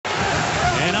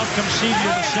comes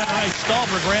Sevier to center ice.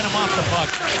 Stahlberg ran him off the puck.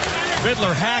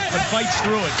 Fiddler hacked but fights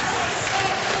through it.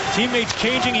 Teammates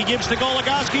changing. He gives to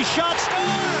Goligoski. Shot.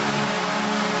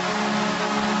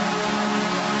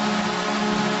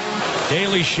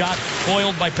 Daly shot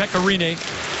foiled by Pecorine.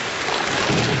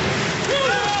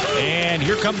 And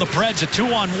here come the Preds, a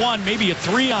 2-on-1, maybe a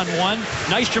 3-on-1.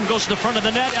 Nystrom goes to the front of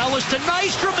the net. Ellis to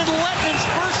Nystrom, and Lettman's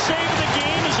first save of the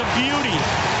game is a beauty.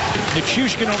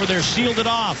 Nichushkin over there sealed it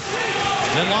off,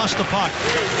 then lost the puck.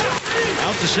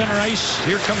 Out to center ice.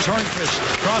 Here comes Hornqvist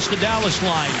across the Dallas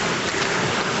line.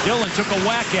 Dillon took a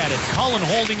whack at it. Cullen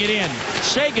holding it in.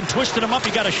 Sagan twisted him up.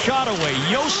 He got a shot away.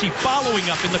 Yossi following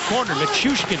up in the corner.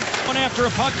 Nichushkin going after a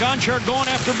puck. Gonchar going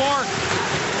after Bork.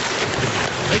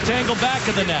 They tangle back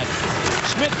of the net.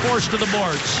 Smith forced to the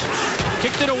boards.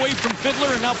 Kicked it away from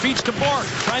Fiddler and now feeds to Bork.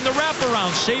 Trying the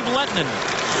wraparound. Save Lettinen.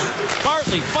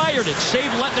 Bartley fired it.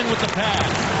 Save Lettinen with the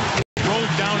pad. Drove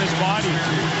down his body.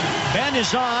 Ben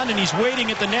is on, and he's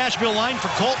waiting at the Nashville line for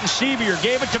Colton Sevier.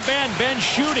 Gave it to Ben. Ben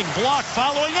shooting. Block.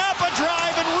 Following up a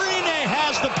drive, and Rene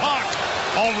has the puck.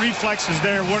 All reflexes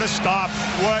there. What a stop.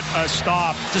 What a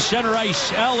stop. To center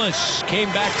ice. Ellis came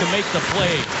back to make the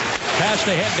play. Passed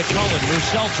ahead to Cullen.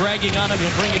 Roussel dragging on him.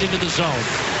 He'll bring it into the zone.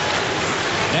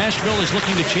 Nashville is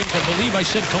looking to change. I believe I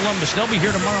said Columbus. They'll be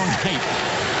here tomorrow night.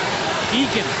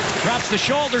 Eakin drops the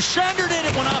shoulder. Centered it.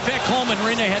 It went off at Coleman.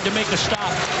 Rene had to make a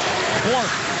stop. Bork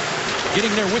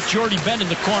getting there with Jordy Ben in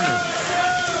the corner.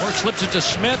 Bork slips it to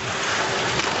Smith.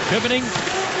 Pivoting.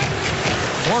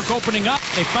 Bork opening up.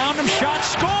 They found him. Shot.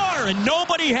 Score. And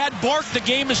nobody had Bork. The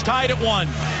game is tied at 1.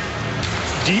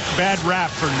 Deep bad rap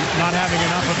for not having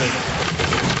enough of it.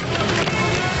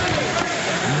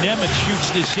 Nemeth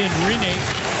shoots this in. Rene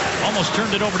almost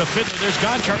turned it over to Fiddler. There's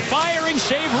Gonchar firing.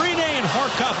 Save Rene. And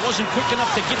Horkoff wasn't quick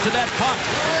enough to get to that puck.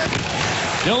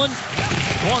 Dillon.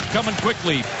 Bork coming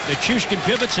quickly. Nichushkin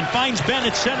pivots and finds Ben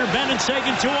at center. Ben and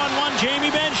Sagan 2-on-1.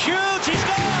 Jamie Benn shoots. He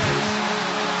scores!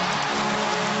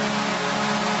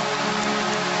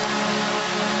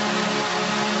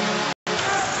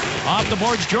 Off the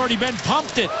boards, Jordy Ben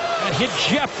pumped it and hit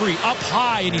Jeffrey up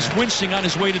high, and he's wincing on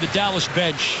his way to the Dallas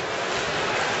bench.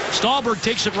 Stahlberg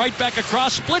takes it right back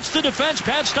across, splits the defense,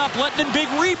 pad stop Lettinen, big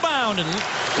rebound, and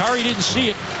Kari didn't see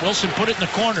it. Wilson put it in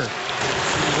the corner.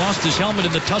 He lost his helmet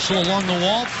in the tussle along the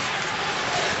wall.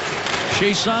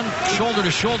 Chiasson shoulder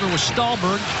to shoulder with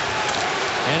Stahlberg,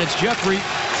 and it's Jeffrey.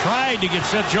 Tried to get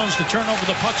Seth Jones to turn over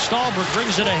the puck. Stahlberg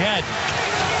brings it ahead.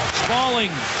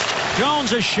 Spalling.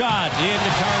 Jones a shot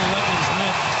into Kari Letten's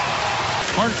net.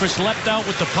 Hornqvist leapt out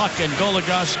with the puck, and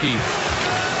Goligoski,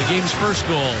 the game's first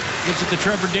goal, gives it to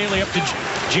Trevor Daly, up to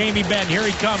Jamie Benn. Here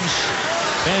he comes.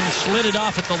 Ben slid it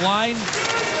off at the line.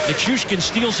 Nichushkin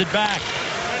steals it back.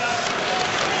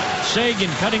 Sagan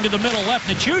cutting to the middle left.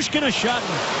 Nichushkin a shot,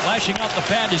 and flashing out the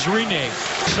pad is Rene.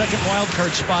 Second wild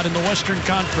card spot in the Western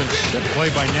Conference. Good play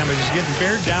by Nemeth. He's getting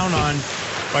bared down on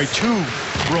by two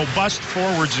robust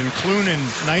forwards in Clune and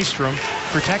Nystrom.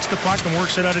 Protects the puck and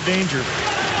works it out of danger.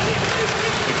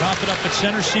 They cough it up at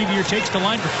center. Sevier takes the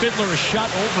line for Fiddler. A shot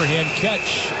overhand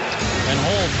catch and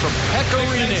hold from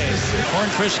Pecorine.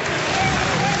 Hornqvist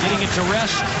getting it to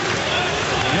rest.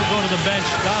 He'll go to the bench.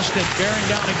 Gostin bearing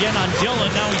down again on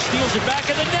Dillon. Now he steals it back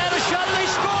in the net. A shot, and they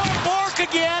score. Bork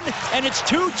again, and it's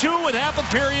 2-2 with half a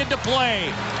period to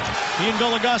play. He and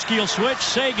Goligoski will switch.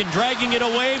 Sagan dragging it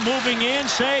away, moving in.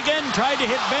 Sagan tried to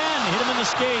hit Ben, hit him in the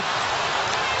skate.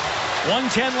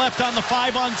 1:10 left on the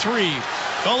 5-on-3.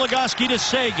 Goligoski to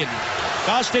Sagan.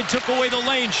 Gostin took away the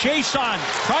lane. Chiasson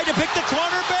tried to pick the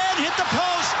corner. Ben hit the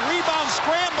post. Rebound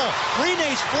scramble.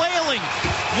 Rene's flailing.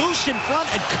 Loose in front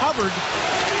and covered.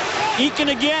 Eakin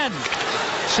again.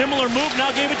 Similar move.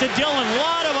 Now gave it to Dillon. A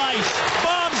lot of ice.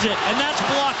 Bombs it. And that's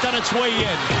blocked on its way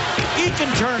in.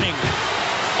 Eakin turning.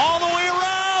 All the way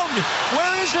around.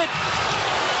 Where is it?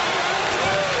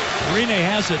 Rene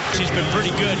has it. She's been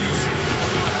pretty good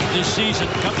this season.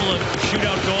 A couple of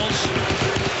shootout goals.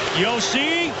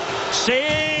 Yossi.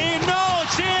 Say no,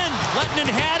 it's in.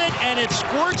 Lettinen had it, and it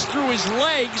squirts through his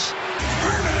legs.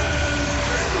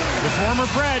 The former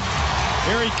Pred.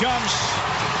 Here he comes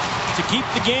to keep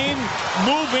the game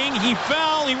moving. He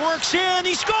fell. He works in.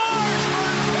 He scores.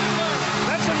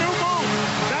 That's a new move.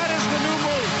 That is the new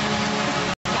move.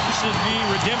 This is the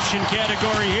redemption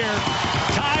category here.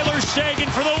 Tyler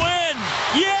Sagan for the win.